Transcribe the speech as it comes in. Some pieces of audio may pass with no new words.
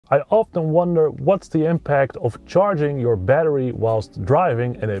I often wonder what's the impact of charging your battery whilst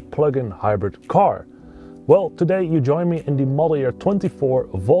driving in a plug-in hybrid car. Well, today you join me in the model year 24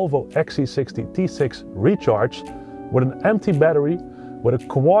 Volvo XC60 T6 Recharge with an empty battery, with a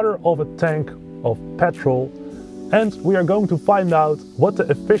quarter of a tank of petrol, and we are going to find out what the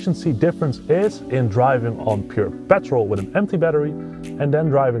efficiency difference is in driving on pure petrol with an empty battery and then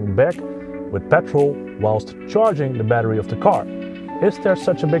driving back with petrol whilst charging the battery of the car. Is there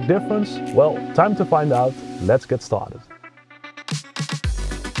such a big difference? Well, time to find out. Let's get started.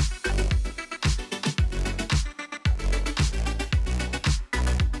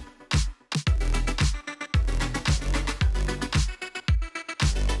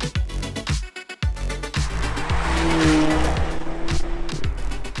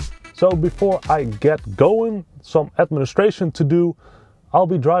 So before I get going, some administration to do. I'll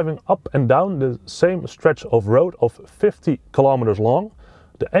be driving up and down the same stretch of road of 50 kilometers long.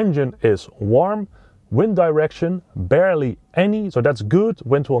 The engine is warm, wind direction barely any, so that's good.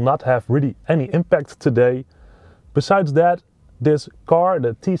 Wind will not have really any impact today. Besides that, this car,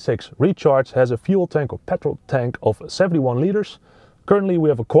 the T6 Recharge, has a fuel tank or petrol tank of 71 liters. Currently we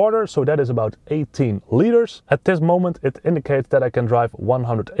have a quarter, so that is about 18 liters. At this moment it indicates that I can drive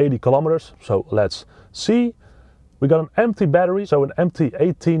 180 kilometers, so let's see. We got an empty battery, so an empty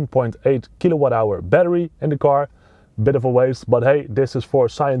 18.8 kilowatt hour battery in the car. Bit of a waste, but hey, this is for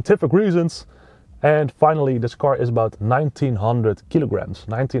scientific reasons. And finally, this car is about 1900 kilograms,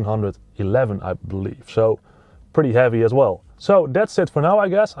 1911 I believe, so pretty heavy as well. So that's it for now, I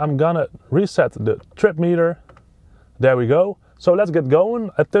guess. I'm gonna reset the trip meter. There we go. So let's get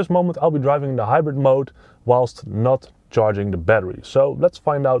going. At this moment I'll be driving the hybrid mode whilst not charging the battery. So let's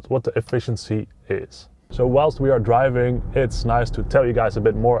find out what the efficiency is. So whilst we are driving, it's nice to tell you guys a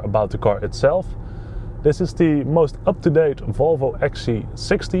bit more about the car itself. This is the most up-to-date Volvo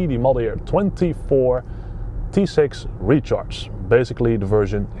XC60, the model year 24 T6 Recharge. Basically the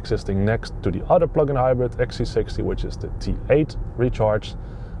version existing next to the other plug-in hybrid XC60, which is the T8 Recharge.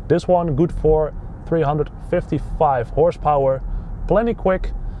 This one good for 355 horsepower, plenty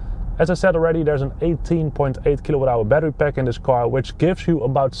quick. As I said already, there's an 18.8 kilowatt hour battery pack in this car, which gives you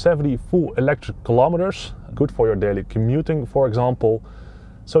about 70 full electric kilometers. Good for your daily commuting, for example.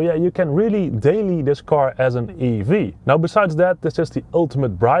 So yeah, you can really daily this car as an EV. Now besides that, this is the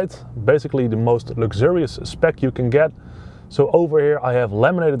ultimate bride, basically the most luxurious spec you can get. So over here I have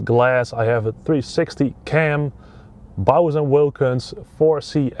laminated glass, I have a 360 cam, Bowers & Wilkins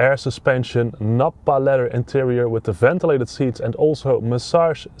 4C air suspension, Nappa leather interior with the ventilated seats and also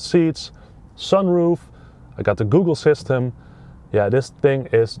massage seats, sunroof. I got the Google system. Yeah, this thing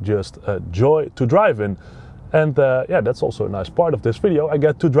is just a joy to drive in. And yeah, that's also a nice part of this video. I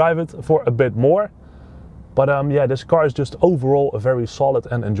get to drive it for a bit more. But yeah, this car is just overall a very solid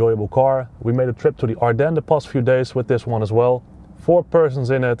and enjoyable car. We made a trip to the Ardennes the past few days with this one as well. 4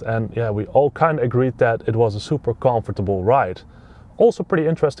 persons in it, and yeah, we all kind of agreed that it was a super comfortable ride. Also pretty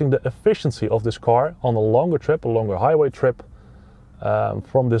interesting, the efficiency of this car on a longer trip, a longer highway trip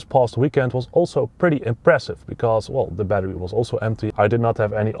from this past weekend was also pretty impressive because, well, the battery was also empty. I did not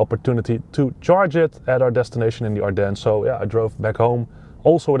have any opportunity to charge it at our destination in the Ardennes, so yeah, I drove back home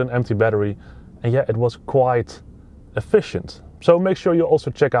also with an empty battery, and yeah, it was quite efficient. So make sure you also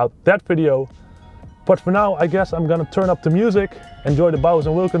check out that video. But for now, I guess I'm gonna turn up the music, enjoy the Bowers &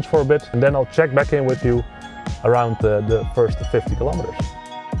 Wilkins for a bit, and then I'll check back in with you around the first 50 kilometers.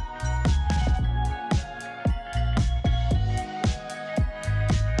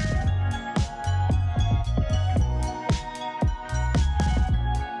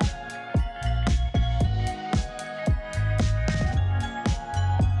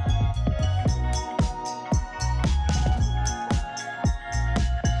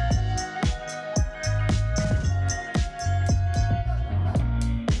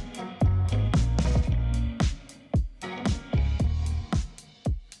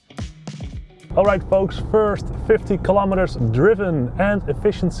 Alright folks, first 50 kilometers driven, and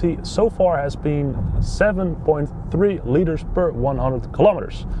efficiency so far has been 7.3 liters per 100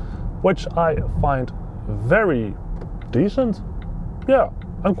 kilometers, which I find very decent. Yeah,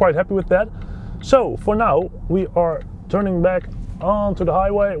 I'm quite happy with that. So for now we are turning back onto the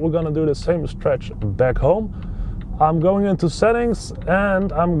highway. We're gonna do the same stretch back home. I'm going into settings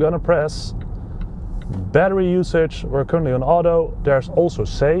and I'm gonna press battery usage. We're currently on auto. There's also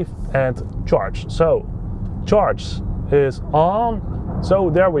save and charge. So charge is on. So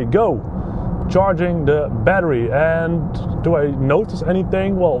there we go, charging the battery. And do I notice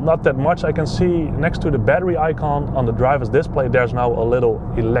anything? Well, not that much. I can see next to the battery icon on the driver's display there's now a little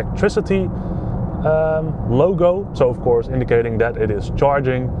electricity logo, so of course indicating that it is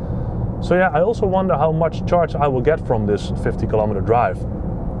charging. So yeah, I also wonder how much charge I will get from this 50-kilometer drive.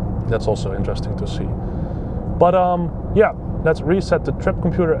 That's also interesting to see. But yeah, let's reset the trip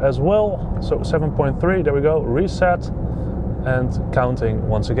computer as well. So 7.3, there we go, reset, and counting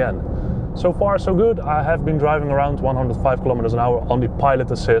once again. So far so good. I have been driving around 105 kilometers an hour on the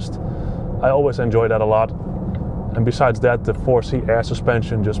pilot assist. I always enjoy that a lot. And besides that, the 4C air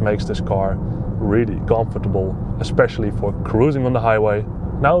suspension just makes this car really comfortable, especially for cruising on the highway.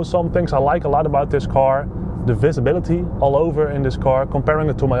 Now, some things I like a lot about this car: the visibility all over in this car, comparing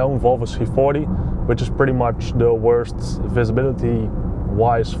it to my own Volvo XC40, which is pretty much the worst visibility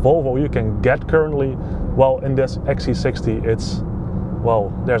wise Volvo you can get currently. Well, in this XC60 it's,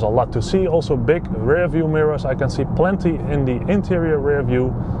 well, there's a lot to see. Also big rear view mirrors, I can see plenty in the interior rear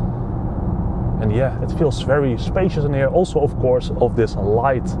view. And yeah, it feels very spacious in here. Also, of course, of this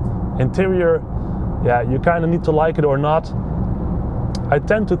light interior. Yeah, you kind of need to like it or not. I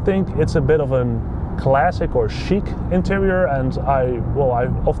tend to think it's a bit of a classic or chic interior, and I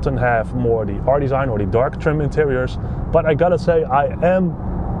often have more the R design or the dark trim interiors. But I gotta say, I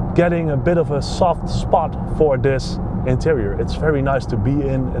am getting a bit of a soft spot for this interior. It's very nice to be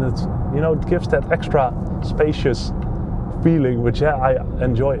in, and it's, you know, it gives that extra spacious feeling, which yeah, I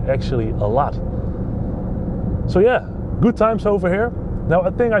enjoy actually a lot. So yeah, good times over here. Now,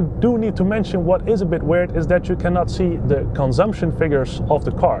 a thing I do need to mention, what is a bit weird, is that you cannot see the consumption figures of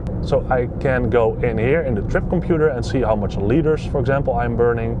the car. So I can go in here in the trip computer and see how much liters, for example, I'm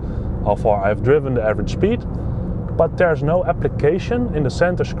burning, how far I've driven, the average speed. But there's no application in the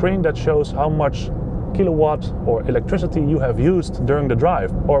center screen that shows how much kilowatt or electricity you have used during the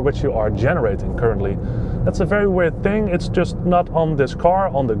drive, or which you are generating currently. That's a very weird thing. It's just not on this car,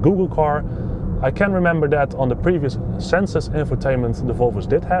 on the Google car. I can remember that on the previous Sensus infotainment the Volvos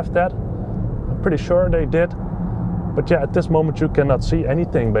did have that. I'm pretty sure they did. But yeah, at this moment you cannot see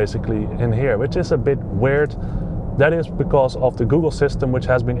anything basically in here, which is a bit weird. That is because of the Google system which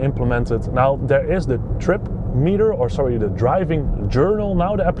has been implemented. Now there is the trip meter, or sorry, the driving journal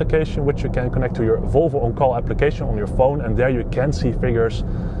now, the application which you can connect to your Volvo On-Call application on your phone, and there you can see figures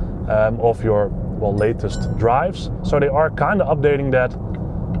of your, well, latest drives. So they are kind of updating that.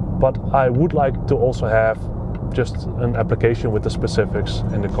 But I would like to also have just an application with the specifics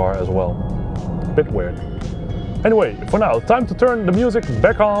in the car as well. Bit weird. Anyway, for now, time to turn the music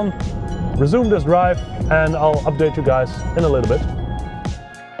back on, resume this drive, and I'll update you guys in a little bit.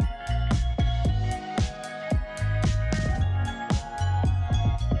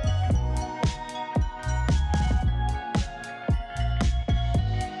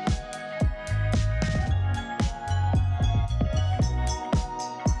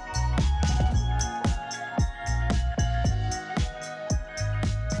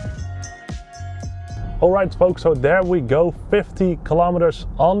 Alright folks, so there we go, 50 kilometers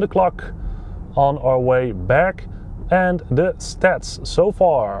on the clock on our way back. And the stats so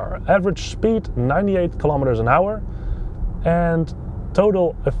far: average speed 98 kilometers an hour, and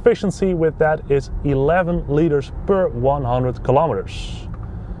total efficiency with that is 11 liters per 100 kilometers.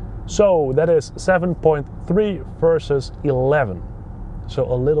 So that is 7.3 versus 11.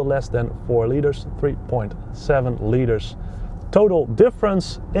 So a little less than 4 liters, 3.7 liters. Total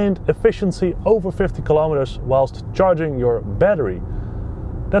difference in efficiency over 50 kilometers whilst charging your battery.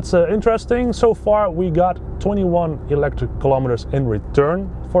 That's interesting. So far we got 21 electric kilometers in return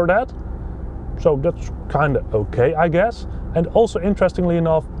for that. So that's kind of okay, I guess. And also interestingly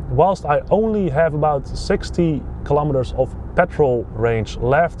enough, whilst I only have about 60 kilometers of petrol range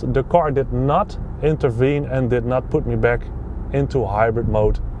left, the car did not intervene and did not put me back into hybrid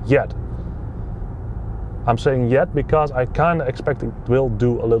mode yet. I'm saying yet because I kind of expect it will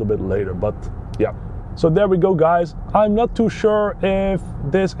do a little bit later, but yeah. So there we go, guys. I'm not too sure if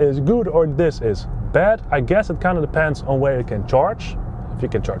this is good or this is bad. I guess it kind of depends on where you can charge. If you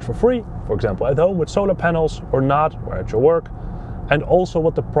can charge for free, for example at home with solar panels, or not, or at your work. And also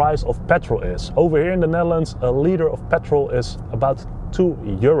what the price of petrol is. Over here in the Netherlands, a liter of petrol is about 2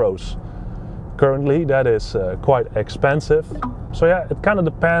 euros. Currently that is quite expensive. So yeah, it kind of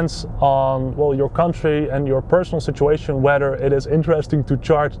depends on, well, your country and your personal situation whether it is interesting to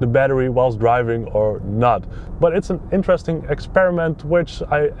charge the battery whilst driving or not. But it's an interesting experiment which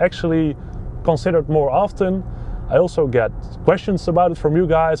I actually considered more often. I also get questions about it from you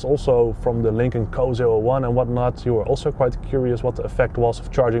guys, also from the Lynk&Co 01 and whatnot. You were also quite curious what the effect was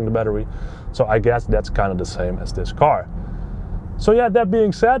of charging the battery. So I guess that's kind of the same as this car. So yeah, that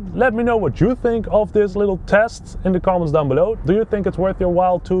being said, let me know what you think of this little test in the comments down below. Do you think it's worth your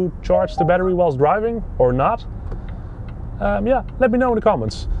while to charge the battery whilst driving or not? Yeah, let me know in the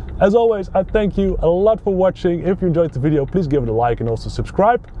comments. As always, I thank you a lot for watching. If you enjoyed the video, please give it a like and also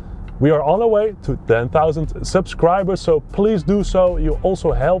subscribe. We are on our way to 10,000 subscribers, so please do so. You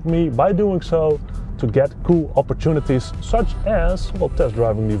also help me by doing so to get cool opportunities such as, well, test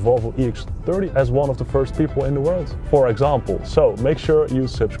driving the Volvo EX30 as one of the first people in the world, for example. So make sure you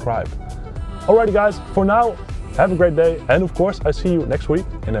subscribe. Alrighty guys, for now, have a great day. And of course, I see you next week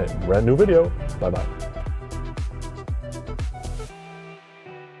in a brand new video. Bye bye.